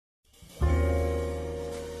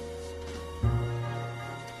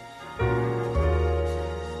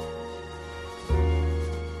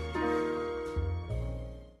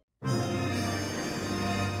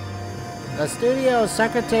The studio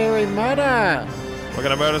secretary murder. We're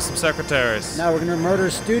gonna murder some secretaries. No, we're gonna murder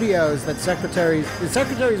studios that secretaries... The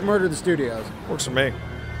secretaries murder the studios. Works for me.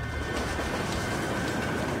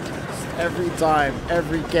 Every time,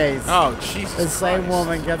 every case. Oh, Jesus The same Christ.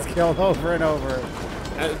 woman gets killed over and over.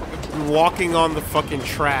 Walking on the fucking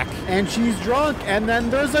track. And she's drunk, and then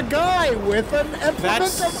there's a guy with an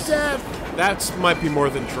implement of death. That might be more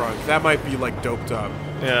than drunk. That might be like doped up.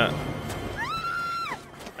 Yeah.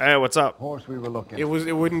 Hey, what's up? Horse we were looking. It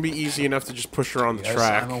wouldn't be easy enough to just push her on the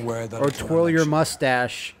track. I'm aware that Or twirl your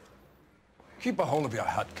mustache. Keep a hold of your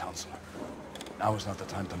hut, counselor. Now is not the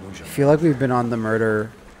time to lose you. I feel like we've been on the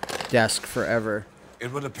murder desk forever.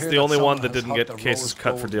 It would appear It's the only that one someone that has didn't hooked get a cases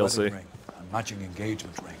cut for rose gold DLC. wedding ring and matching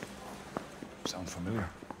engagement ring. Sound familiar?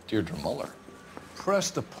 Deirdre Muller. Press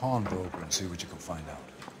the pawnbroker and see what you can find out.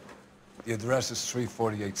 The address is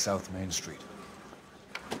 348 South Main Street.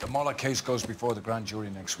 The Muller case goes before the grand jury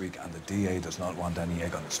next week, and the DA does not want any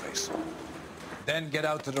egg on his face. Then get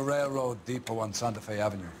out to the railroad depot on Santa Fe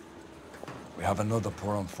Avenue. We have another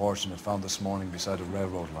poor unfortunate found this morning beside a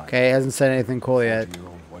railroad line. Okay, he hasn't said anything cool yet.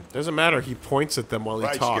 Doesn't matter. He points at them while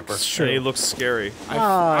he talks. Sure. He looks scary.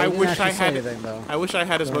 I he didn't wish I actually say had. anything, though. I wish I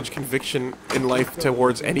had as much conviction in life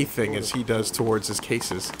towards anything as he does towards his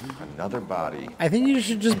cases. Another body. I think you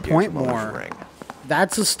should just point more. Ring.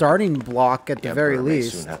 That's a starting block at the very Emperor may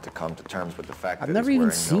least. soon have to come to terms with the fact I've that never he's even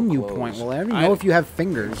wearing seen no you clothes. point. Well, I don't even know if you have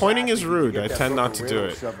fingers. Pointing is rude. I tend not to do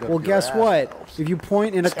it. Well, guess what? If you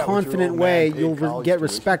point in a confident way, you'll get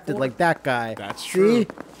respected like that guy. That's true. See?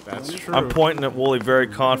 That's true. I'm pointing at Wooly very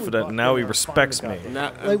confident, and now he respects me.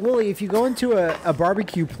 Like, Wooly, if you go into a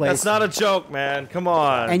barbecue place... That's not a joke, man. Come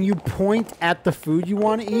on. And you point at the food you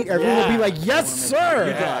want to eat, everyone will be like, yes, sir!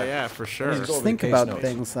 Yeah, for sure. Just think about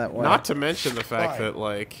things that way. Not to mention the fact that,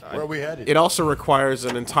 like, Where are we headed? it also requires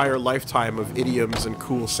an entire lifetime of idioms and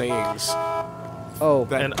cool sayings. Oh.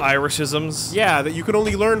 And Irishisms. Yeah, that you can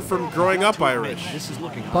only learn from growing up Irish.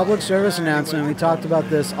 Public service announcement, we talked about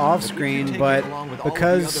this off screen, but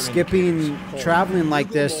because skipping traveling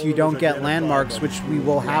like this, you don't get landmarks, which we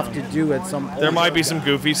will have to do at some point. There might be some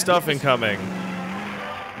goofy stuff incoming.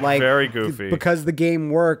 Like, very goofy. Because the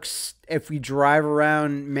game works if we drive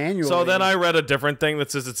around manually. So then I read a different thing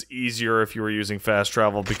that says it's easier if you were using fast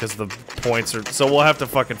travel because the points are... So we'll have to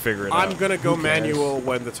fucking figure it out. I'm gonna go manual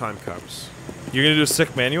when the time comes. You're gonna do a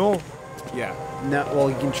sick manual? Yeah. No, well,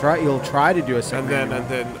 you can try. You'll try to do a sick manual. And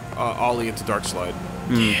then ollie into Dark Slide.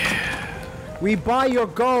 We buy your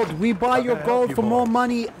gold. We buy your gold for more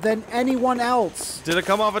money than anyone else. Did it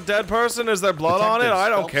come off a dead person? Is there blood on it? I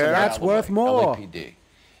don't care. That's worth more. LAPD.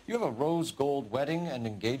 You have a rose gold wedding and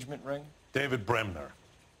engagement ring? David Bremner.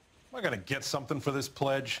 Am I gonna get something for this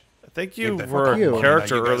pledge? I think you If they were fucking a money,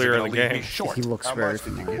 character now you guys earlier are in the gonna leave me game. short. He looks How very much did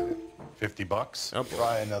you familiar. give it? $50? Oh, boy.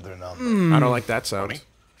 Try another number. I don't like that sound. 20?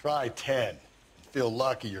 Try 10. Feel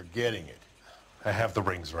lucky you're getting it. I have the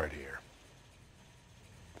rings right here.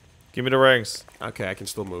 Give me the rings. Okay, I can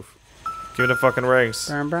still move. Give me the fucking rings.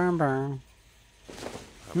 Burn, burn, burn.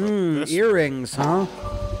 Earrings, huh?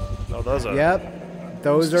 No, those are. Yep.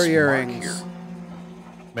 Those are earrings.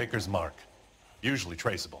 Maker's mark. Usually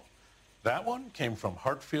traceable. That one came from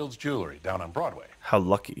Hartfield's Jewelry down on Broadway. How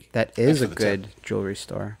lucky. That is a for the tip. good jewelry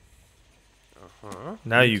store.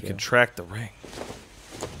 Now you can track the ring.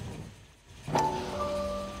 That's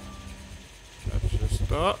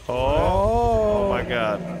just Oh my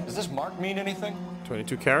god. Does this mark mean anything?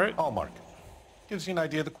 22 karat. Hallmark. Gives you an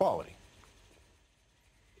idea of the quality.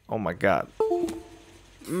 Oh my god.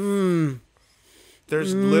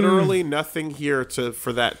 There's literally nothing here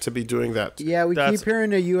for that to be doing that. Yeah, we That's- keep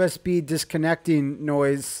hearing a USB disconnecting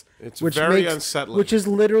noise. It's which very makes, unsettling. Which is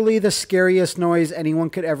literally the scariest noise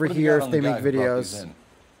anyone could ever What do you hear got if on they the make guy who brought these videos. in?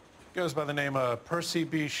 Goes by the name of Percy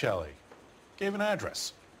B. Shelley. Gave an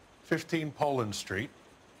address. 15 Poland Street,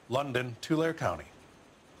 London, Tulare County.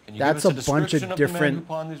 Can you That's give a us bunch of description the man different who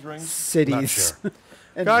pawned these rings? cities. Not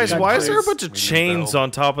And Guys, why is there a countries. bunch of Medium chains build,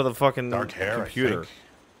 on top of the fucking Dark hair, computer? I think.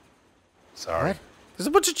 Sorry. There's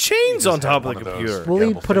a bunch of chains just on top had of the one of those. computer. Willie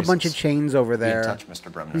Gamble put a bunch of faces. chains over Be in there. touch,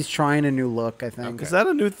 Mr. Bremner. He's trying a new look, I think. Is that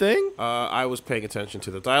a new thing? I was paying attention to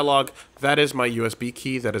the dialogue. That is my USB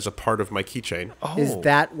key. That is a part of my keychain. Oh. Is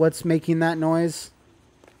that what's making that noise?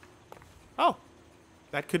 Oh,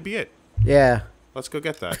 that could be it. Yeah. Let's go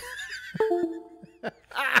get that.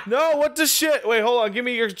 No, what the shit? Wait, hold on. Give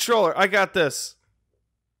me your controller. I got this.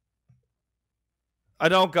 I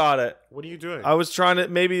don't got it. What are you doing? I was trying to...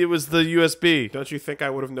 Maybe it was the USB. Don't you think I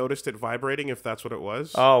would have noticed it vibrating if that's what it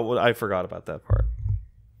was? Oh, well, I forgot about that part.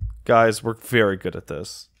 Guys, we're very good at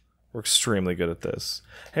this. We're extremely good at this.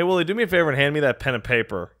 Hey, Willie, do me a favor and hand me that pen and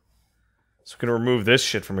paper. So we can remove this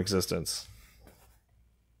shit from existence.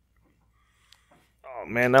 Oh,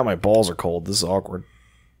 man, now my balls are cold. This is awkward.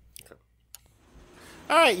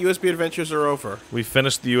 All right, USB adventures are over. We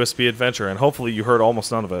finished the USB adventure, and hopefully you heard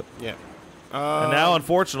almost none of it. Yeah. And now,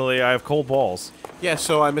 unfortunately, I have cold balls. Yeah,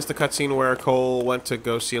 so I missed the cutscene where Cole went to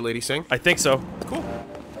go see a lady sing. I think so. Cool.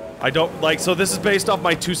 I don't, like, so this is based off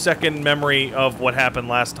my 2-second memory of what happened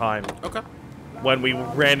last time. Okay. When we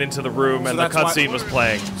ran into the room and the cutscene was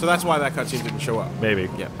playing. So that's why that cutscene didn't show up. Maybe.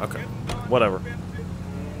 Yeah, okay. Whatever.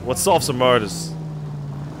 Let's solve some murders.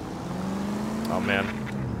 Oh, man.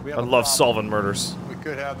 I love solving murders. We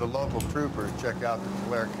could have the local troopers check out the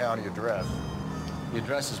Tulare County address. The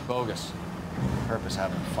address is bogus. Purpose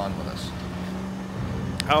having fun with us.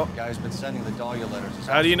 How? The guy's been sending the Dahlia letters.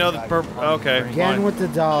 How do you know the Okay, Again fine. with the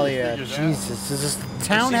Dahlia. Jesus, does this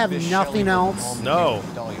town have nothing else? No.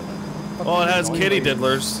 Oh, it has kitty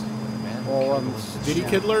diddlers. Well, Diddy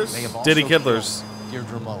Kiddlers? Diddy Kiddlers.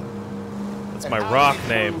 Deirdre Mullen. That's my rock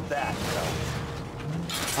name.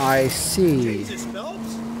 I see.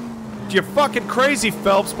 You're fucking crazy,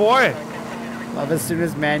 Phelps, boy. Love as soon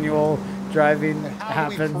as manual driving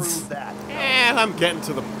happens. I'm getting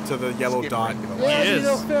to the yellow dot. Yeah, He is. you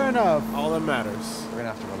know, fair enough. All that matters. We're gonna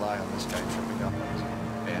have to rely on this guy tripping up on his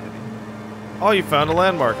vanity. Oh, you found a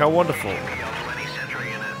landmark. How wonderful.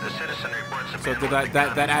 So did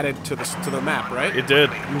that added to the map, right? It did.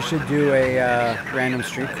 You should do a random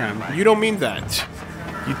street crime. You don't mean that.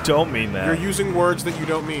 You don't mean that. You're using words that you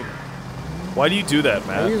don't mean. Why do you do that, I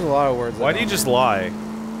Matt? use a lot of words. Why do you just lie?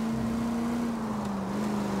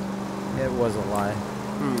 It was a lie.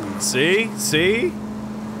 See? See?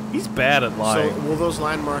 He's bad at lying. So will those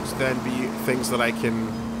landmarks then be things that I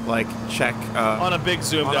can like check On a big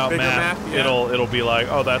zoomed on a out bigger map, map, yeah. it'll be like,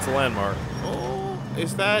 oh, that's a landmark. Oh,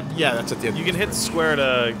 is that? Yeah, that's at the end. You can hit square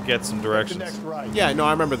to get some The directions. next right. Yeah, no,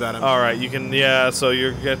 I remember that. All right, you can. Yeah, so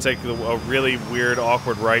you're gonna take a really weird,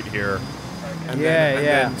 awkward right here. And Yeah, then,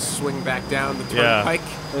 yeah. And then swing back down the Yeah. turnpike.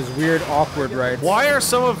 Those weird, awkward rights. Why are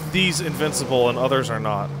some of these invincible and others are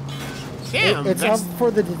not? Damn, It's up for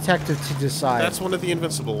the detective to decide. that's one of the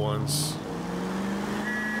invincible ones.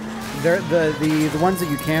 The ones that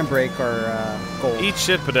you can break are gold. Eat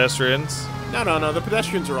shit, pedestrians. No. The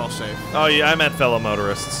pedestrians are all safe. Oh yeah, I meant fellow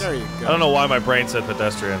motorists. There you go. I don't know why my brain said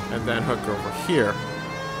pedestrian. And then hook over here.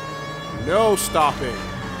 No stopping.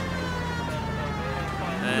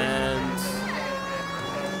 And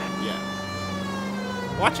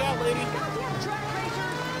yeah. Watch out, lady.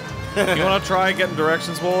 You want to try getting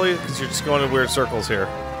directions, Wooly? Because you're just going in weird circles here.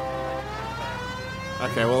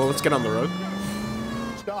 Okay, well, let's get on the road.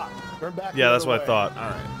 Stop. Turn back. Yeah, the that's other what I way. thought. All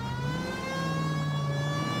right.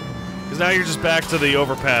 Because now you're just back to the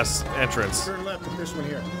overpass entrance. Turn left at this one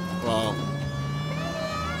here. Well,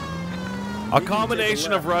 A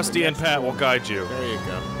combination of Rusty and Pat will guide you. there you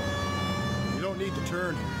go. You don't need to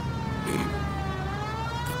turn here.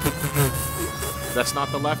 That's not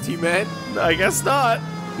the left he meant. I guess not.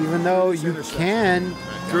 Even though you can.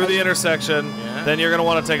 Through the intersection, Yeah. then you're going to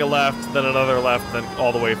want to take a left, then another left, then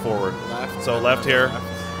all the way forward. Left. So and left then here. left.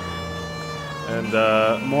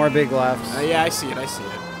 And More big lefts. Yeah, I see it.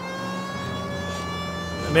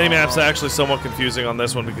 Minimap's actually somewhat confusing on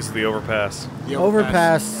this one because of the overpass. The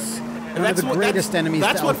Overpass. One of the what- greatest enemies.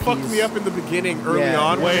 That's to what fucked LPs. me up in the beginning, early Yeah.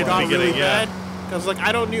 on, Way when at it the got beginning, really yeah. bad. Because like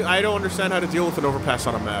I don't understand how to deal with an overpass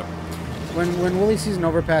on a map. When Wooly sees an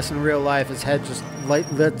overpass in real life, his head just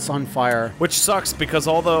lights on fire. Which sucks because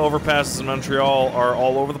all the overpasses in Montreal are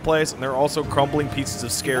all over the place, and they're also crumbling pieces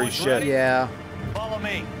of scary shit. Yeah. Follow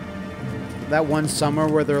me. That one summer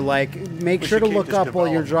where they're like, make sure to look up while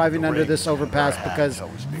you're driving under this overpass because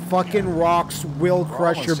fucking rocks will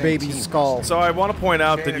crush your baby's skull. So I want to point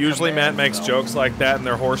out that usually Matt makes jokes like that and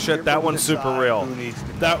they're horseshit. That one's super real.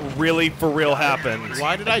 That really for real happened.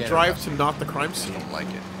 Why did I drive to not the crime scene?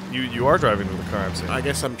 You are driving to the crime scene. I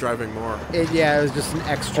guess I'm driving more. Yeah, it was just an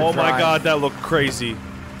extra Oh my drive. god, that looked crazy.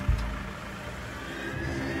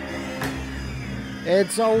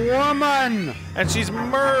 It's a woman! And she's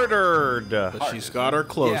murdered. But she's got her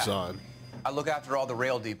clothes Yeah. on. I look after all the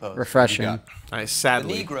rail depots. Refreshing. You got I The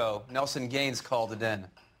sadly. Negro, Nelson Gaines, called it in.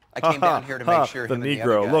 I came down here to make sure The him and the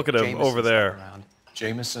Negro. other guy, Look at him Jameson's over there. not around.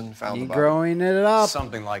 Jameson found the body. Growing it up.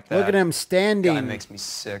 Something like that. Look at him Guy standing. makes me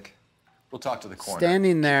sick. We'll talk to the coroner.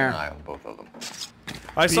 Standing Keep there. an eye on both of them.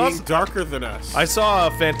 I saw Being darker than us. I saw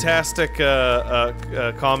a fantastic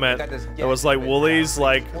comment that was like Wooly's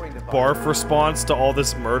like barf response to all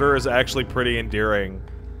this murder is actually pretty endearing.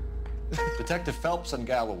 Detective Phelps and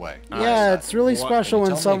Galloway. Yeah, it's really What- special when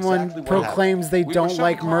tell me someone exactly what proclaims they We don't were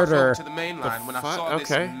like showing cars over murder. to the main line when I fuck? saw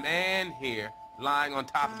Okay. this man here lying on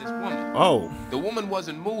top of this woman. Oh. The woman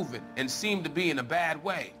wasn't moving and seemed to be in a bad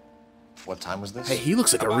way. What time was this? Hey, he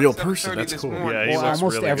looks like a real person. That's cool. Yeah, he Well, looks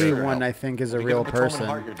almost really everyone, good. I think, is a We real get a Patrolman person.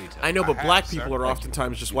 heart your detail. I know, but I black have, people sir. are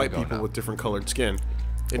oftentimes just white people with different colored skin.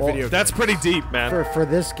 In Well, video That's pretty deep, man. For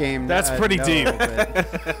this game, That's pretty no, deep.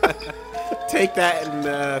 but- Take that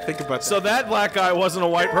and think about that. So that black guy wasn't a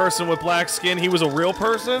white person with black skin. He was a real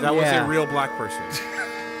person? That was Yeah. a real black person.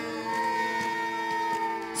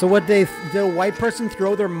 So what did a white person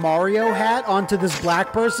throw their Mario hat onto this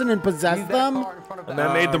black person and possess them? And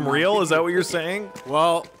that made them real? Is that what you're saying?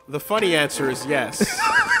 Well, the funny answer is yes.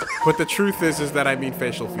 But the truth is that I mean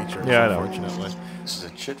facial features, Yeah, I know. unfortunately. This is a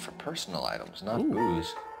chit for personal items, not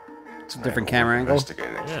booze. It's a different camera angle.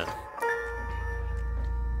 Investigating. Yeah.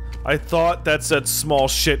 I thought that said small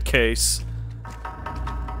shit case.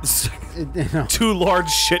 You know, Two large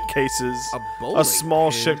shit cases. A bowling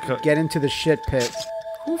small pin? shit. get into the shit pit.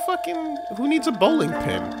 Who needs a bowling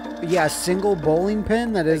pin? Yeah, a single bowling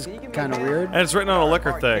pin? That is kind of weird. And it's written on a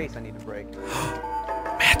liquor thing. I need to break.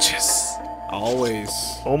 Matches. Always.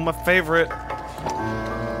 Oh, my favorite.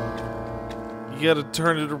 You gotta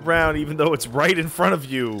turn it around even though it's right in front of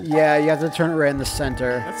you. Yeah, you have to turn it right in the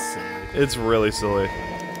center. That's silly. It's really silly.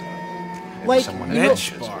 Like, someone you know,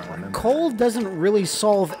 edges with one. coal doesn't really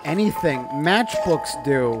solve anything. Matchbooks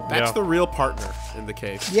do. That's Yeah. the real partner in the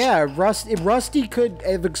case. Yeah, Rusty could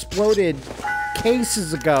have exploded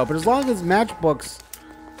cases ago, but as long as matchbooks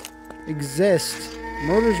exist,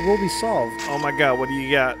 murders will be solved. Oh my god, what do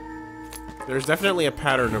you got? There's definitely a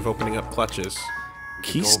pattern of opening up clutches. Go over to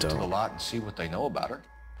the Keystone. lot and see what they know about her.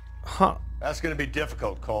 Huh. That's going to be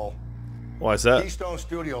difficult, Cole. Why is that? Keystone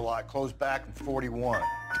Studio lot closed back in 41.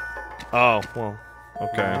 Oh, well,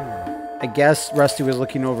 okay. I guess Rusty was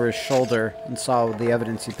looking over his shoulder and saw the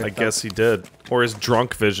evidence he picked I up. guess he did. Or his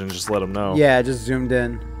drunk vision just let him know. Yeah, just zoomed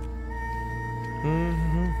in.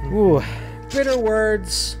 Ooh, bitter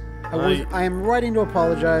words. I am writing to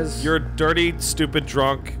apologize. You're a dirty, stupid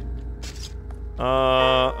drunk.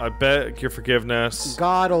 I beg your forgiveness.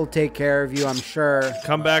 God will take care of you, I'm sure.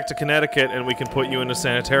 Come back to Connecticut and we can put you in a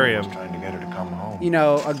sanitarium. Trying to get her to come home. You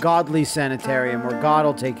know, a godly sanitarium where God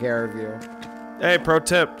will take care of you. Hey, pro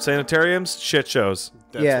tip: sanitariums, shit shows.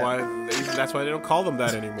 That's Yeah. that's why they don't call them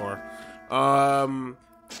that anymore.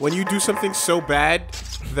 When you do something so bad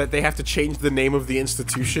that they have to change the name of the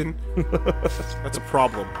institution, that's a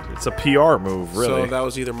problem. It's a PR move, really. So that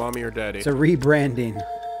was either mommy or daddy. It's a rebranding.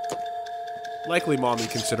 Likely mommy,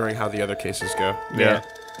 considering how the other cases go. yeah.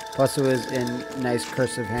 Plus, it was in nice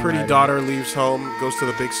cursive handwriting. Pretty daughter leaves home, goes to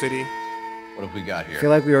the big city. What have we got here? I feel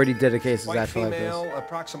like we already did a case White exactly like female, this.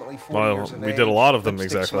 approximately 40 Well, years of we age, did a lot of them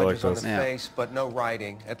lipstick exactly like smudges on this. the Yeah. face, but no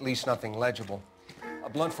writing, at least nothing legible. A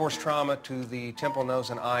blunt force trauma to the temple, nose,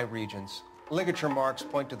 and eye regions. Ligature marks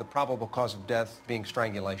point to the probable cause of death being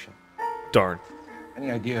strangulation. Darn.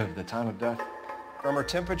 Any idea of the time of death? From her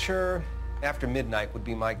temperature, after midnight would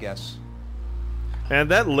be my guess. And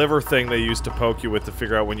that liver thing they used to poke you with to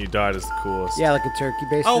figure out when you died is the coolest. Yeah, like a turkey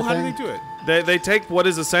baster Oh, how do thing. they do it? They take what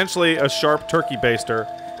is essentially a sharp turkey baster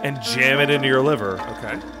and jam it into your liver.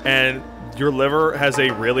 Okay. And your liver has a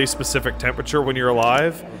really specific temperature when you're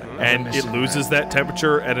alive, and it loses that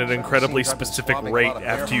temperature at an incredibly specific rate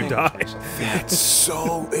after you die. That's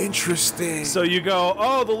so interesting. So you go,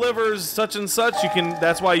 oh, the liver's such and such.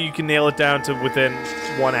 That's why you can nail it down to within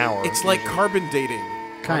 1 hour. It's like carbon dating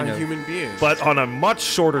Kind on a of. human being. but on a much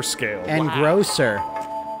shorter scale. And grosser.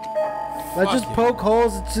 Let's just poke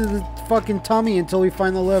holes into the fucking tummy until we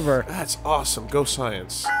find the liver. That's awesome. Go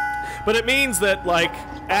science. But it means that, like,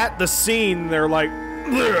 at the scene, they're like,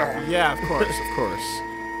 "Ugh." Yeah, of course, of course.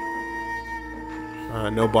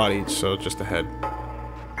 No body, so just a head.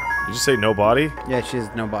 Did you say no body? Yeah, she has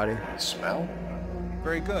no body. Smell?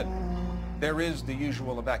 Very good. There is the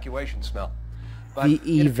usual evacuation smell. But The it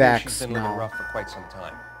appears evac she's been living smell. rough for quite some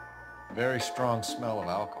time. Very strong smell of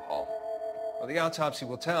alcohol. Well, the autopsy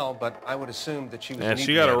will tell, but I would assume that she was And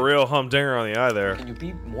she got a inebriated real humdinger on the eye there. Can you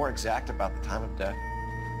be more exact about the time of death?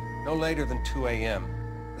 no later than 2 a.m.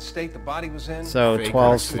 The state the body was in, So Fake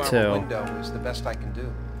 12 to two-hour 2. window is the best I can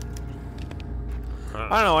do. I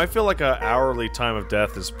don't know. I feel like an hourly time of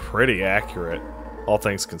death is pretty accurate, all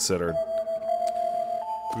things considered.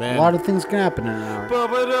 Man, A lot of things can happen in an hour.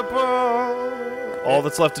 All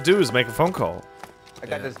that's left to do is make a phone call. I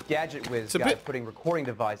got this gadget whiz It's a guy bit- putting recording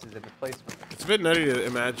devices in replacement. it's a bit nutty to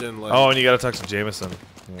imagine, like... Oh, and you gotta talk to Jameson.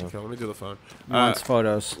 Okay, let me do the phone. Wants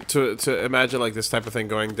photos. To imagine, like, this type of thing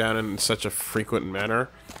going down in such a frequent manner,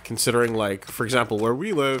 considering, like, for example, where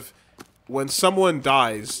we live, when someone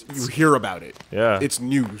dies, you hear about it. Yeah. It's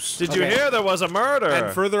news. Did you hear there was a murder?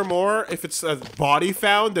 And furthermore, if it's a body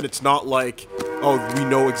found and it's not like oh, we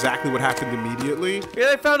know exactly what happened immediately. Yeah,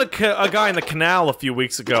 they found a guy in the canal a few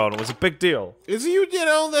weeks ago, and it was a big deal. Is you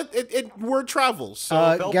know that word travels.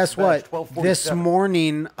 So Guess what? This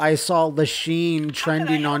morning I saw Lachine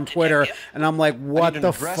trending on Twitter, and I'm like, what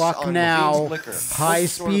the fuck now?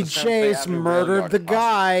 High-speed chase, murdered the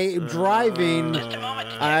guy driving.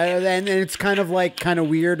 And it's kind of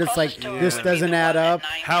weird. It's like, this doesn't add up.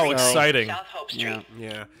 How exciting.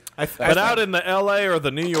 yeah. But out in the L.A. or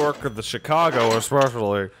the New York or the Chicago,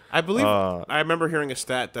 especially, I believe I remember hearing a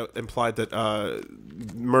stat that implied that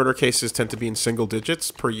murder cases tend to be in single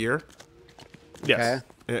digits per year. yes,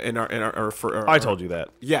 I told you that.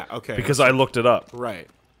 Yeah, okay. Because I looked it up. Right.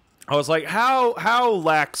 I was like, how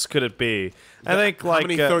lax could it be? I think how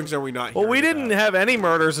many things are we not? Well, we didn't have any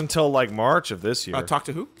murders until like March of this year. Talk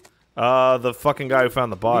to who? The fucking guy who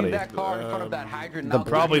found the body.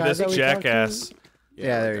 Probably this jackass.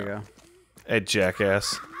 Yeah, there you go. Hey,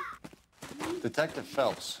 jackass. Detective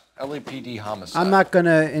Phelps, LAPD homicide. I'm not going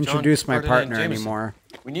to introduce my Ferdinand partner Jameson. anymore.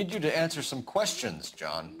 We need you to answer some questions,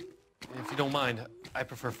 John. If you don't mind, I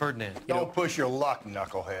prefer Ferdinand. Don't push your luck,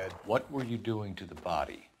 knucklehead. What were you doing to the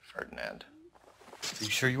body, Ferdinand? Are you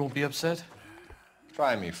sure you won't be upset?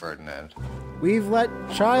 Try me, Ferdinand. We've let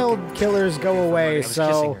child killers go away, I was so...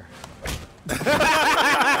 kissing her.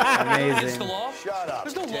 Against Amazing. the law? Shut up.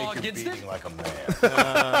 There's no Take law your against beating it. like a man. Turn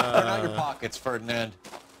out your pockets, Ferdinand.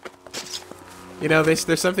 You know,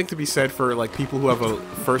 there's something to be said for like people who have a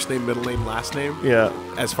first name, middle name, last name. Yeah.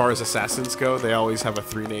 As far as assassins go, they always have a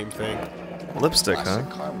 3-name thing. Lipstick, Classic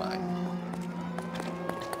huh? Carmine.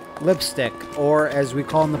 Lipstick, or as we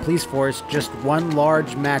call in the police force, just one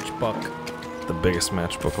large matchbook. The biggest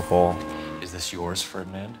matchbook of all. Is this yours,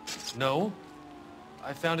 Ferdinand? No.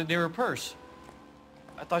 I found it near her purse.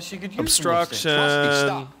 I thought she could use Obstruction.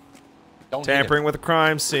 Stop. Don't hit Tampering him. with a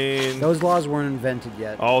crime scene. Those laws weren't invented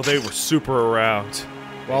yet. Oh, they were super around.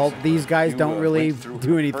 Well, these guys You, don't really went through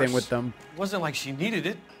do her anything purse? with them. It wasn't like she needed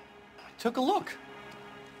it. I took a look.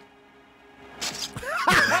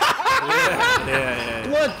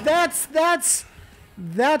 Look, that's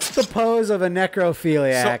the pose of a So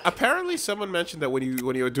necrophiliac. apparently, someone mentioned that when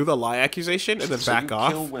you do the lie accusation and then So back you kill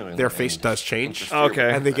off, women their face and does change. interfere with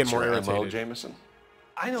Okay. And they get That's more your MO, irritated. Jameson.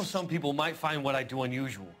 I know some people might find what I do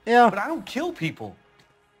unusual. Yeah. But I don't kill people.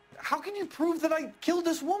 How can you prove that I killed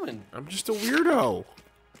this woman? I'm just a weirdo.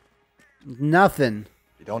 Nothing.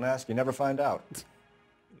 You don't ask, you never find out.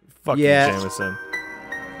 Fuck Yeah. you, Jameson.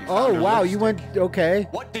 You Oh, found her wow, you lipstick. went... Okay.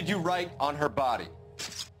 What did you write on her body?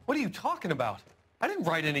 What are you talking about? I didn't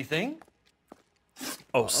write anything.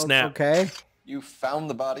 Oh, snap. Okay. You found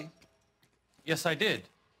the body? Yes, I did.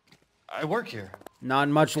 I work here. Not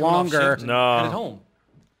much Coming off longer. shift and No. headed home.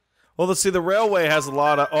 Well, let's see, the railway has a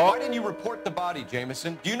lot of... Why Oh, didn't you report the body,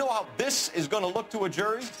 Jameson? Do you know how this is going to look to a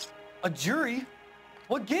jury? A jury?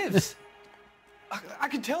 What gives? I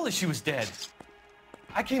could tell that she was dead.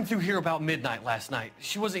 I came through here about midnight last night.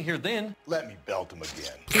 She wasn't here then. Let me belt him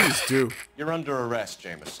again. Please do. You're under arrest,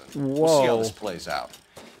 Jameson. We'll see how Whoa. this plays out.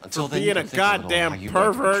 Until then, being you a can think little goddamn how you might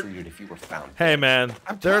be pervert. treated if you were found. hey, man.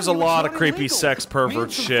 I'm There's a telling you, lot it's of not creepy illegal. sex Me pervert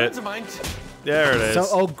and some shit. friends of mine- There it is. So,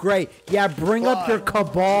 oh, great. Yeah, bring up your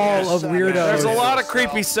cabal of weirdos. There's a lot of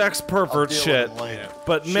creepy sex pervert shit.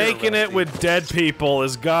 But making it with dead people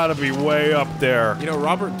has got to be way up there. You know,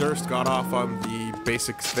 Robert Durst got off on the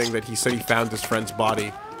basic thing that he said he found his friend's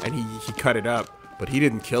body and he cut it up, but he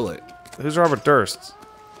didn't kill it. Who's Robert Durst?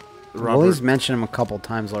 Well, he's mentioned him a couple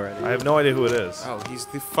times already. I have no idea who it is. Oh, he's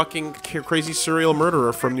the fucking crazy serial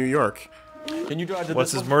murderer from New York. Can you drive to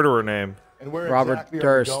What's this his one? murderer name? And where Robert exactly are we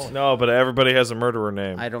Durst. going? No, but everybody has a murderer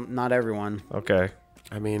name. Not everyone. Okay.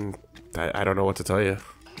 I mean, I don't know what to tell you.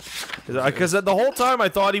 Because the whole time I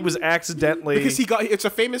thought he was accidentally... Because it's a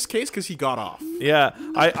famous case because he got off. Yeah,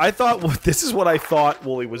 I thought... This is what I thought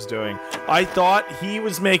Wooly was doing. I thought he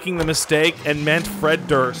was making the mistake and meant Fred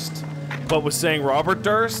Durst, but was saying Robert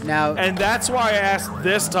Durst. Now- and that's why I asked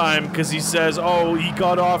this time, because he says, oh, he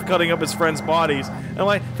got off cutting up his friends' bodies. And I'm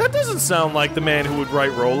like, that doesn't sound like the man who would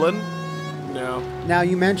write Roland. No. Now,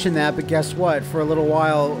 you mentioned that, but guess what? For a little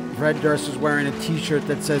while, Fred Durst was wearing a t-shirt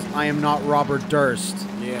that says, I am not Robert Durst.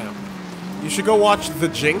 Yeah. You should go watch The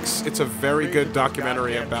Jinx. It's a very good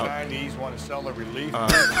documentary about... Chinese want to sell the relief.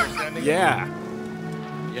 Yeah.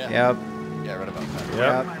 Yeah. Yep. Yeah, I read about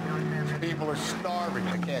that. Yep. People are starving.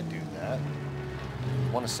 They can't do that.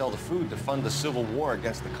 Want to sell the food to fund the civil war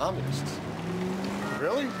against the communists.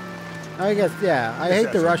 Really? I guess, yeah. I hate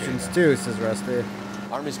the that's Russians, okay, too, says Rusty.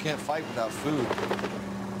 Armies can't fight without food.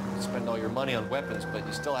 You spend all your money on weapons, but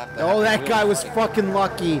you still have to. Oh, have that the will guy to was fight. fucking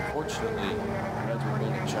lucky. Fortunately, Reds were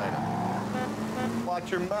built in China.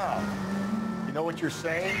 Watch your mouth. You know what you're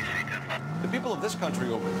saying? The people of this country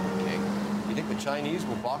overthrew a king. You think the Chinese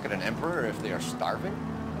will balk at an emperor if they are starving?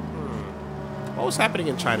 What was happening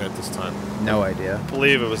in China at this time? No idea. I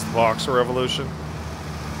believe it was the Boxer Revolution.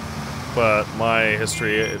 But my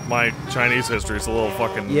Chinese history is a little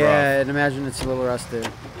fucking Yeah, and imagine it's a little rusty.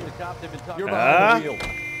 You're Ah? behind the wheel.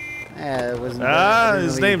 Yeah, it wasn't.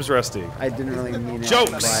 His name's Rusty. I didn't really mean it.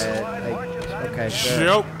 Jokes. By it. Okay, sure.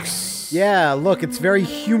 Jokes. Yeah, look, it's very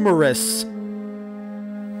humorous.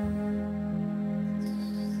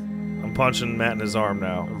 I'm punching Matt in his arm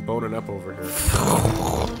now. I'm boning up over here.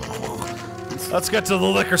 Let's get to the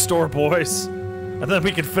liquor store, boys. And then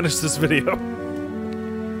we can finish this video.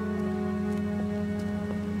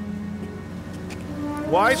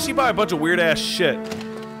 Why'd she buy a bunch of weird-ass shit?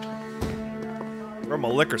 From a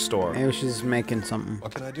liquor store. Maybe she's making something.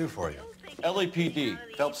 What can I do for you? LAPD,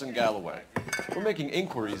 Phelps and Galloway. We're making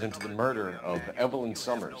inquiries into the murder of Evelyn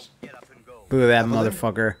Summers. Boo that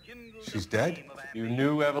motherfucker. She's dead? You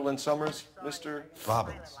knew Evelyn Summers, Mr.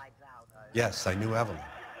 Robbins. Yes, I knew Evelyn.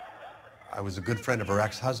 I was a good friend of her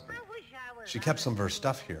ex-husband. She kept some of her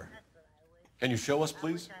stuff here. Can you show us,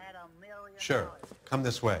 please? Sure. Come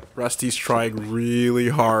this way. Rusty's trying really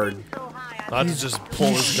hard. Not to just pull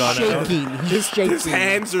his gun out. Shaking. He's shaking. His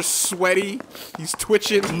hands are sweaty. He's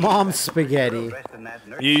twitching. Mom spaghetti.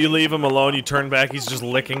 You leave him alone, you turn back, he's just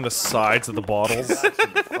licking the sides of the bottles.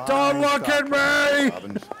 Don't look at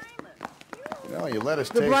me! No, you let us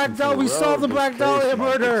The Black Dahlia, we solved the Black Dahlia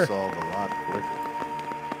murder!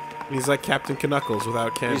 He's like Captain Knuckles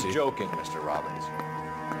without candy. He's joking, Mr. Robbins.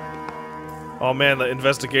 Oh man, the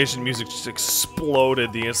investigation music just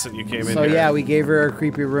exploded the instant you came in So here. yeah, we gave her a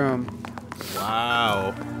creepy room.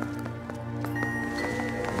 Wow.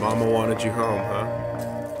 Mama wanted you home,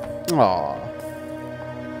 huh? Aww.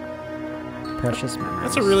 Precious memories.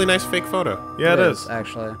 That's a really nice fake photo. Yeah, it is.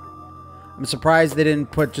 Actually. I'm surprised they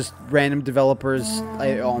didn't put just random developers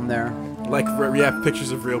on there. Like, yeah,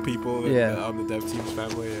 pictures of real people Yeah. on the dev team's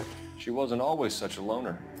family. Yeah. She wasn't always such a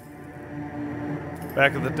loner.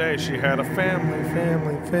 Back in the day, she had a family.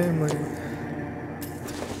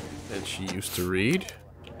 And she used to read?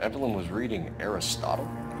 Evelyn was reading Aristotle.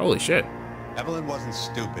 Holy shit. Evelyn wasn't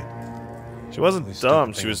stupid. She wasn't The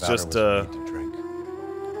dumb, stupid she was thing about just, her was the need to drink.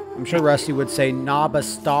 I'm sure Rusty would say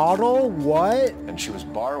Nabastotle? What? And she was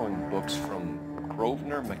borrowing books from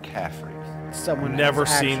Grosvenor McCaffrey. Someone never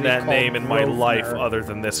has seen actually that called name in my Grosvenor. life other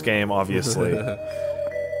than this game, obviously.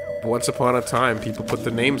 Once upon a time, people put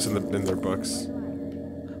the names in their books.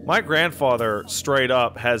 My grandfather, straight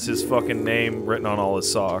up, has his fucking name written on all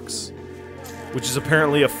his socks. Which is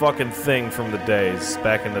apparently a fucking thing from the days,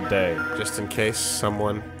 back in the day. Just in case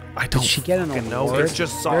someone... I don't Did she get an fucking know. award? It's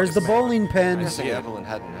just socks. There's the bowling pin. I see Evelyn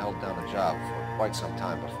hadn't held down a job for quite some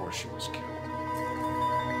time before she was killed.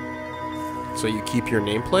 So you keep your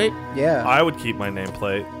nameplate? Yeah. I would keep my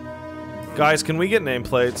nameplate. Guys, can we get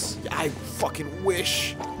nameplates? I fucking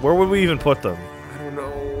wish. Where would we even put them? I don't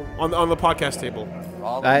know. On the podcast table.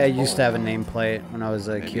 I used to have a nameplate when I was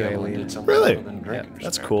a QA lead. Really? Yeah.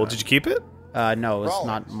 That's cool. Did you keep it? No, it's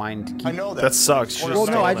not mine to keep. I know that. That sucks. You Well,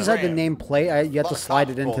 just no, I stolen just it. had the nameplate. You have to slide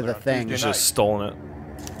it into the thing. You just stolen it.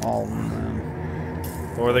 Oh,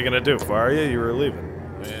 What were they gonna do? Fire you? You were leaving.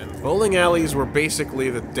 Man, bowling alleys were basically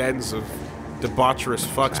the dens of debaucherous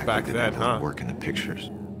fucks back then, huh? Work in the pictures.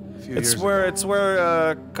 It's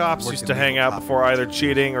where cops used to hang out before either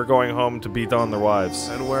cheating or going home to beat on their wives.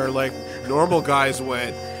 And where, like, normal guys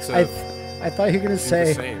went to I thought you were gonna do the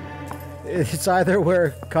say same. it's either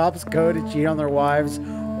where cops go to cheat on their wives,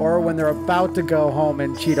 or when they're about to go home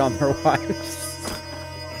and cheat on their wives.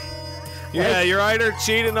 Yeah, you're either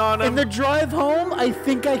cheating on In them. the drive home, I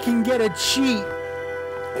think I can get a cheat.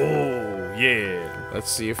 Oh yeah. Let's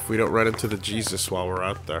see if we don't run into the Jesus while we're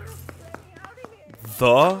out there.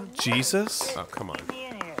 The Jesus? Oh, come on.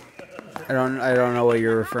 I don't know what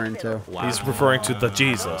you're referring to. He's referring to the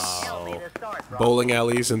Jesus. Bowling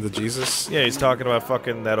alleys and the Jesus? Yeah, he's talking about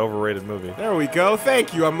fucking that overrated movie. There we go.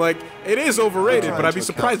 Thank you. I'm like, it is overrated, but I'd be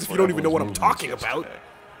surprised if you don't even know what I'm talking about.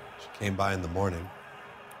 She came by in the morning.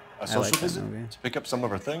 A I social like that visit movie. to pick up some of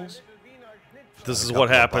her things? This is what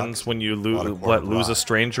happens when you lose a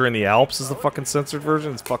stranger in the Alps. Is the fucking censored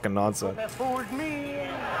version? It's fucking nonsense.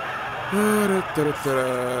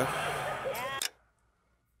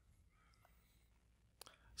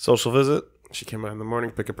 Social visit. She came out in the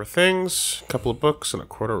morning, pick up her things, a couple of books, and a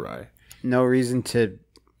quarter rye. No reason to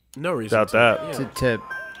No reason. Doubt that. to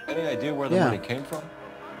Any idea where the Yeah. money came from?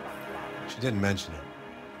 She didn't mention it.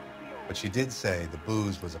 But she did say the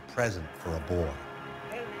booze was a present for a boy.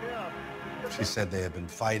 She said they had been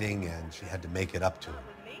fighting and she had to make it up to him.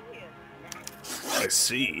 I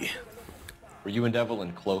see. Were you and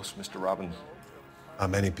Evelyn close, Mr. Robbins?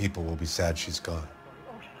 Many people will be sad she's gone.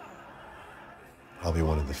 I'll be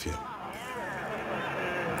one of the few.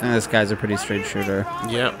 And this guy's a pretty straight shooter.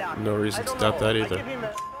 Yeah, no reason to doubt that either.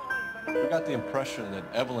 We got the impression that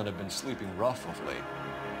Evelyn had been sleeping rough of late.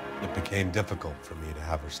 It became difficult for me to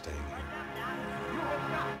have her staying here.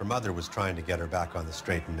 Her mother was trying to get her back on the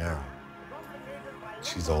straight and narrow.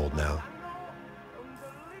 She's old now.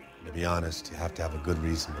 And to be honest, you have to have a good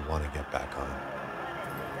reason to want to get back on.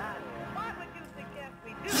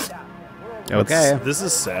 Okay. This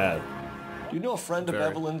is sad. Do you know a friend of Very.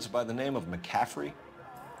 Evelyn's by the name of McCaffrey?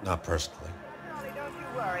 Not personally.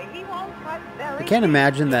 I can't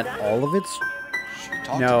imagine that all of it's...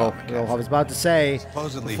 No, well, I was about to say,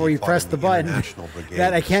 Supposedly before he you fought press in the button, International Brigade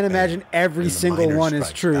that I in can't Spain imagine every and the single miners' one is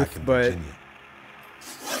strikes truth, back in but... Virginia.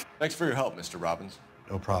 Thanks for your help, Mr. Robbins.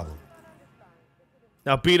 No problem.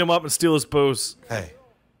 Now beat him up and steal his booze. Hey,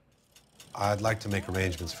 I'd like to make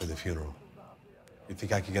arrangements for the funeral. You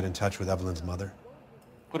think I could get in touch with Evelyn's mother?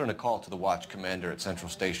 Put in a call to the watch commander at Central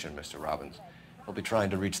Station, Mr. Robbins. He'll be trying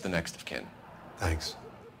to reach the next of kin. Thanks.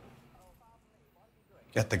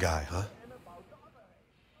 Get the guy, huh?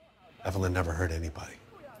 Evelyn never hurt anybody.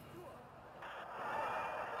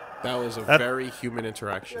 That was a very human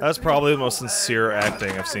interaction. That's probably the most sincere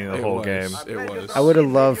acting I've seen in the It whole was. game. It was. I would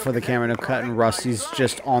have loved for the camera to cut and Rusty's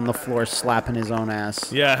just on the floor slapping his own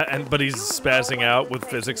ass. Yeah, but he's spazzing out with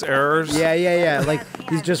physics errors. Yeah. Like,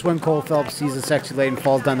 he's just when Cole Phelps sees a sexy lady and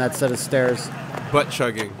falls down that set of stairs. Butt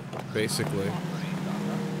chugging, basically.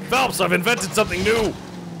 Phelps, I've invented something new.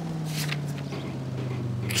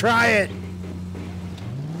 Try it!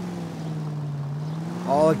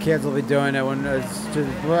 All the kids will be doing it when it's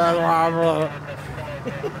just... Blah, blah, blah.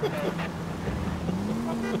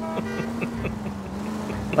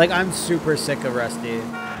 Like, I'm super sick of Rusty.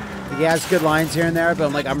 He has good lines here and there, but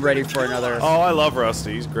I'm like, I'm ready for another... Oh, I love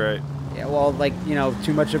Rusty. He's great. Yeah, well, like, you know,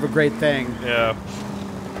 too much of a great thing. Yeah.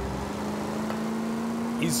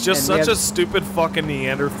 He's just And we such a have- stupid fucking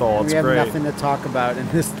Neanderthal. It's We have great. nothing to talk about in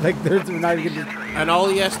this. Like, there's we're not even... And all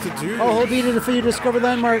he has to do... Oh, hold E until you discover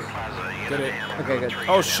landmark. Get it. Okay, good.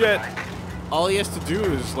 Oh, shit. All he has to do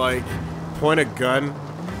is, like, point a gun,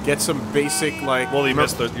 get some basic, like... Well, you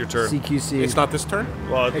missed your turn. CQC. It's not this turn?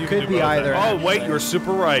 Well, It you could can do be both either, then. Oh, wait, actually. you're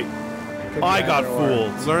super right. Could be I got either or.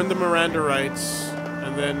 fooled. Learn the Miranda rights,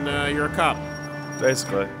 and then you're a cop.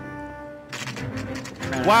 Basically.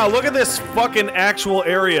 Wow, look at this fucking actual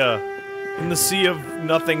area in the sea of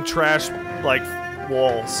nothing trash, like,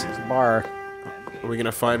 walls. Bar. Are we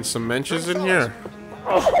gonna find some mentions in here?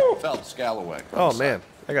 Phelps, Galloway. Oh, man.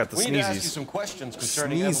 I got the We need to ask you sneezies. some questions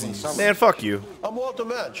concerning Evelyn Summers. Man, fuck you. I'm Walter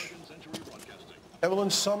Mensch. Evelyn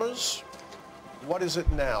Summers, what is it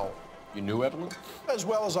now? You knew Evelyn? As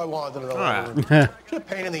well as I wanted to know. Ah. Evelyn. She's a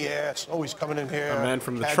pain in the ass, always coming in here. A man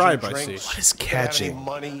from the cadging tribe, I drinks, see. What is didn't have any cadging?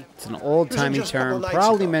 money. It's an old-timey just a couple term. nights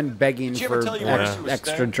Probably ago. meant begging Did she ever for tell you where she was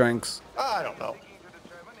extra staying? drinks. I don't know.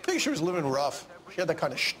 I think she was living rough. She had that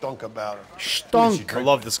kind of stunk about her. Stunk. I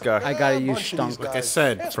love this guy. I gotta A use bunch of these stunk. Like I guys.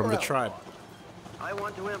 said, Ask from the around. tribe. I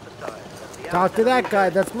want to emphasize that the Talk to that guy.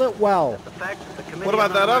 That's lit well. the fact that the committee What about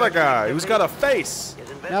on that other Unrest guy who's got a face? is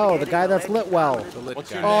No, the investigating guy that's alleged lit well.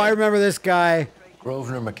 What's your Oh, I name? remember this guy.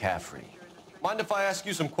 Grosvenor McCaffrey. Mind if I ask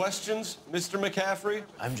you some questions, Mr. McCaffrey?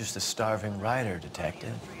 I'm just a starving writer,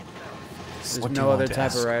 detective. There's What do you no want other to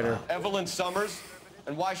type of ask? writer. Evelyn Summers,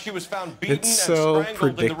 and why she was found beaten It's and so strangled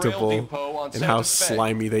in the rail predictable depot on in how Santa Fe.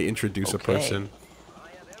 slimy they introduce a Okay. person.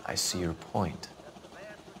 I see your point.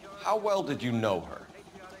 How well did you know her?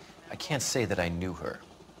 I can't say that I knew her.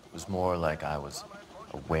 It was more like I was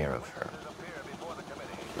aware of her.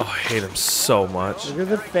 Oh, I hate him so much. Look at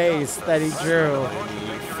the face that he drew.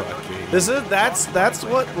 That's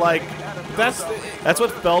what, like, that's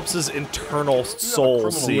what Phelps's internal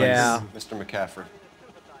soul sees. Yeah. Mr. McCaffrey.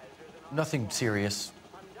 Nothing serious.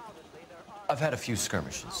 I've had a few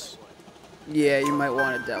skirmishes. Yeah, you might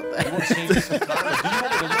want to doubt You that. want to see some time, or do you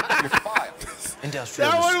want me to look at your file?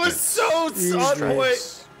 Industrial That one was disputes, so on point.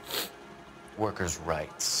 strikes, workers'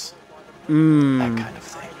 rights, Hmm. that kind of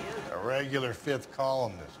thing. A regular fifth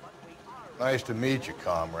columnist. Nice to meet you,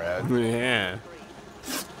 comrade. Yeah.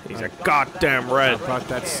 He's a goddamn red. How about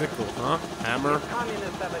that sickle, huh? Hammer?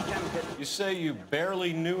 You say you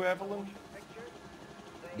barely knew Evelyn?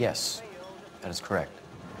 Yes, that is correct.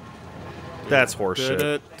 That's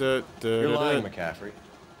horseshit. You're lying, McCaffrey.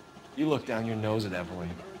 You look down your nose at Evelyn,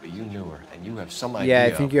 but you knew her, and you have some idea.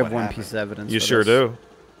 Yeah, I think you of have what one happened. piece of evidence. You for sure this. do.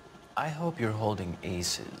 I hope you're holding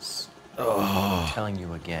aces. I'm telling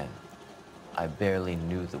you again, I barely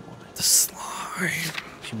knew the woman. The slime.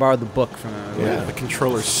 She borrowed the book from him. Yeah, the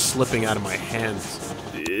controller's slipping out of my hands.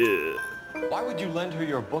 Why would you lend her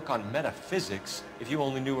your book on metaphysics if you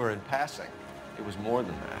only knew her in passing? It was more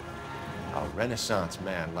than that. A Renaissance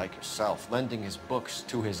man like yourself lending his books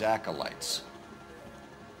to his acolytes.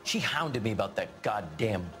 She hounded me about that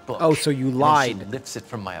goddamn book. Oh, so you And then lied. She lifts it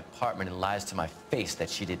from my apartment and lies to my face that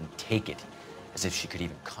she didn't take it, as if she could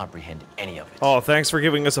even comprehend any of it. Oh, thanks for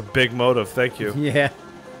giving us a big motive. Thank you. Yeah.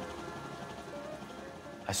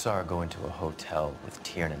 I saw her go into a hotel with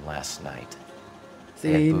Tiernan last night.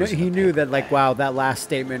 See, he knew that, like, wow, that last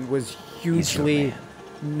statement was hugely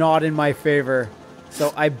not in my favor.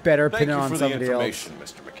 So I better pin it on somebody else.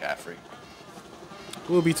 Mr. McCaffrey.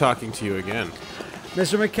 We'll be talking to you again.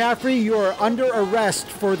 Mr. McCaffrey, you are under arrest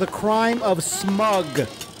for the crime of smug.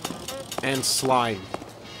 And slime.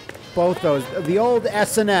 Both those. The old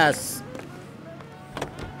SNS.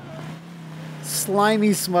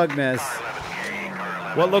 Slimy smugness.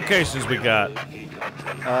 What locations we got?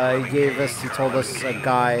 He told us a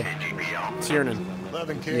guy. Tiernan.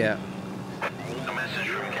 11 King. Yeah.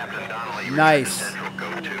 Nice.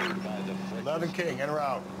 11 King, in or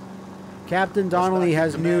out? Captain Donnelly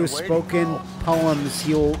has new spoken poems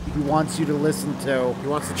he wants you to listen to. He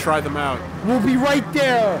wants to try them out. We'll be right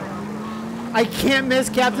there. I can't miss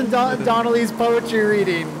Captain Donnelly's poetry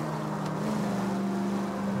reading.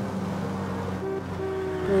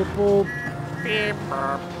 Boop, boop. Beep,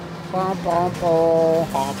 burp. Bom, bom,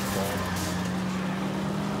 bom.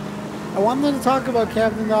 I wanted to talk about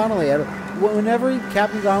Captain Donnelly. Whenever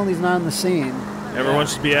Captain Donnelly's not on the scene, Everyone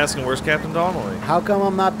should be asking, where's Captain Donnelly? how come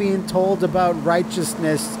I'm not being told about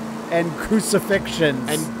righteousness and crucifixions?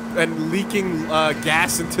 And leaking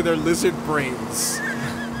gas into their lizard brains.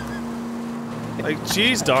 Like,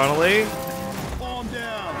 geez, Donnelly.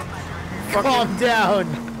 Calm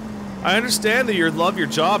down. I understand that you love your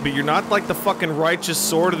job, but you're not like the fucking righteous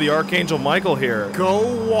sword of the Archangel Michael here.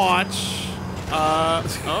 Go watch.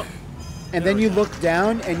 And then you look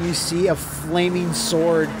down and you see a flaming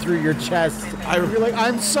sword through your chest. You're like,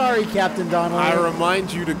 I'm sorry, Captain Donnelly. I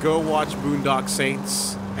remind you to go watch Boondock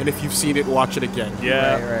Saints, and if you've seen it, watch it again.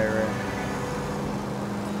 Yeah. Right.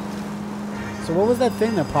 So what was that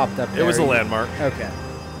thing that popped up there? It was a landmark. Okay.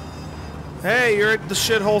 Hey, you're at the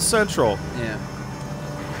shithole central. Yeah.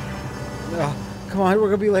 Oh, come on, we're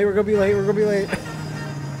gonna be late. We're gonna be late.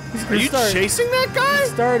 Are you chasing that guy?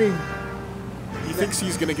 He's starting. He thinks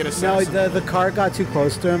he's gonna get No, assassinated. the car got too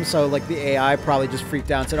close to him, so like the AI probably just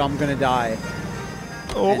freaked out and said, "Oh, I'm gonna die,"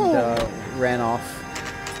 and ran off.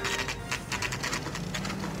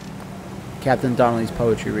 Captain Donnelly's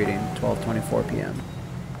poetry reading, 12:24 p.m.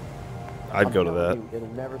 I'd go to that. It'll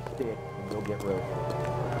never stick. You'll get rid of it.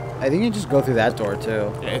 I think you just go through that door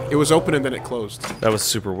too. It was open and then it closed. That was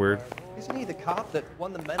super weird. Isn't he the cop that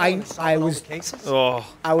won the medal I and solved all was the cases? Oh.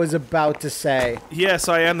 I was about to say. Yes,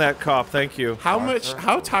 I am that cop. Thank you.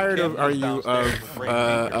 How tired are you of?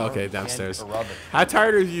 Okay, downstairs. How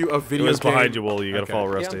tired are you of video? It was game? behind you, Wooly. You gotta follow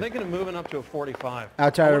Yeah, Rusty. I'm thinking of moving up to a 45.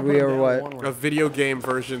 How tired are we or what? Of video game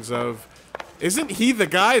versions of. Isn't he the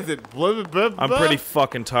guy that? Blah, blah, blah, I'm blah? pretty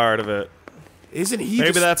fucking tired of it. Isn't he?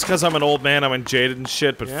 Maybe the- that's because I'm an old man. I'm jaded and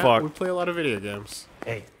shit. But Yeah, fuck. we play a lot of video games.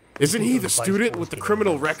 Hey. Isn't he the student with the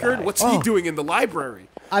criminal record? What's he doing in the library?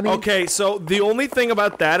 I mean, Okay, so the only thing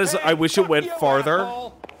about that is I wish it went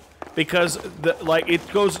farther, because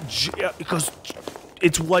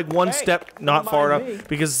it's like one step not far enough,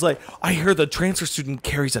 because it's like I hear the transfer student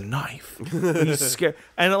carries a knife. And he's scared,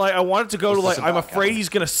 and like I want it to go to like I'm afraid he's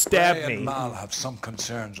gonna stab Ray and me. Mal have some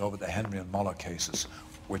concerns over the Henry and Muller cases,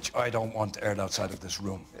 which I don't want aired outside of this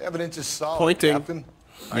room. The evidence is solid, Pointing. Captain.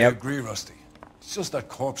 I agree, Rusty. It's just that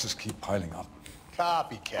corpses keep piling up.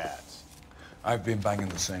 Copycats. I've been banging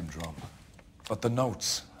the same drum. But the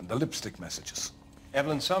notes and the lipstick messages.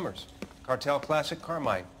 Evelyn Summers, Cartel Classic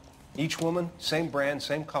Carmine. Each woman, same brand,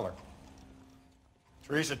 same color.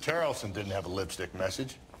 Teresa Tarleson didn't have a lipstick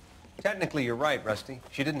message. Technically, you're right, Rusty.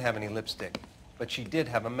 She didn't have any lipstick, but she did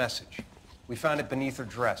have a message. We found it beneath her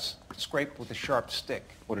dress, scraped with a sharp stick.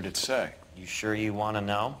 What did it say? You sure you want to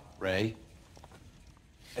know? Ray?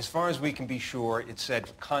 As far as we can be sure, it said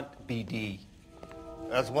cunt BD.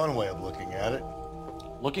 That's one way of looking at it.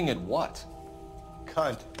 Looking at what?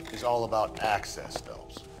 Cunt is all about access,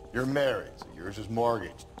 Phelps. You're married, so yours is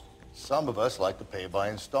mortgaged. Some of us like to pay by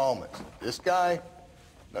installments. This guy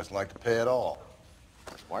doesn't like to pay at all.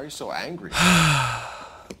 Why are you so angry?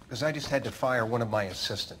 Because I just had to fire one of my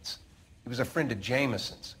assistants. He was a friend of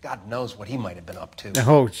Jameson's. God knows what he might have been up to.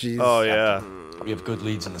 Oh, jeez. Oh yeah. We have good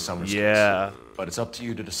leads in the Summers Yeah. case, but it's up to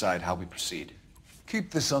you to decide how we proceed.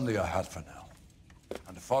 Keep this under your hat for now.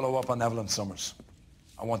 And to follow up on Evelyn Summers,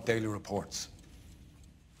 I want daily reports.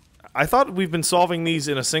 I thought we've been solving these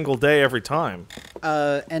in a single day every time.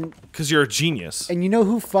 And because you're a genius. And you know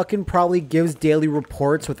who fucking probably gives daily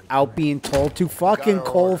reports without being told to? Fucking Got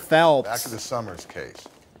our Cole order. Phelps. Back to the Summers case.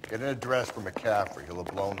 Get an address for McCaffrey. He'll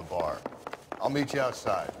have blown the bar. I'll meet you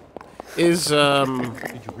outside. Is I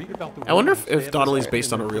wonder if Donnelly's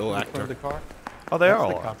based on a real actor. Oh, they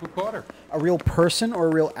are. A real person or a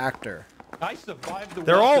real actor?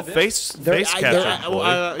 They're all face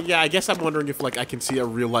catching. Yeah, I guess I'm wondering if like I can see a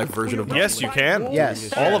real life version of. Yes, you can.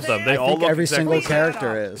 Yes, all of them. They all look every exactly single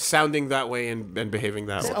character is sounding that way and behaving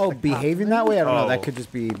that way. Oh, behaving that way? I don't know. Oh. That could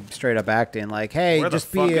just be straight up acting. Like, hey, Where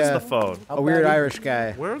just the fuck be is the phone? a weird Irish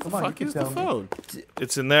guy. Where the fuck is the phone?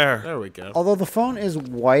 It's in there. There we go. Although the phone is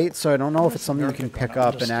white, so I don't know if it's something you can pick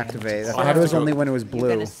up and activate. I thought it was only when it was blue.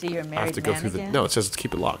 I have to go through the. No, it says to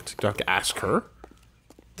keep it locked. Do I have to ask her?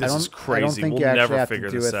 This is crazy. I don't think we'll you actually never have to figure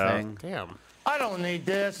do this a out. thing. Damn. I don't need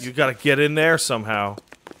this. You got to get in there somehow.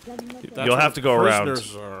 You'll have to go around.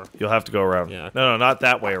 You'll have to go around. Yeah. No, not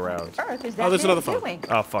that way around. Oh, there's another phone.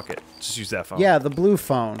 Oh, fuck it. Just use that phone. Yeah, the blue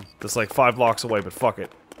phone. That's like 5 blocks away, but fuck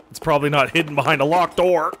it. It's probably not hidden behind a locked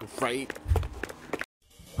door. Right.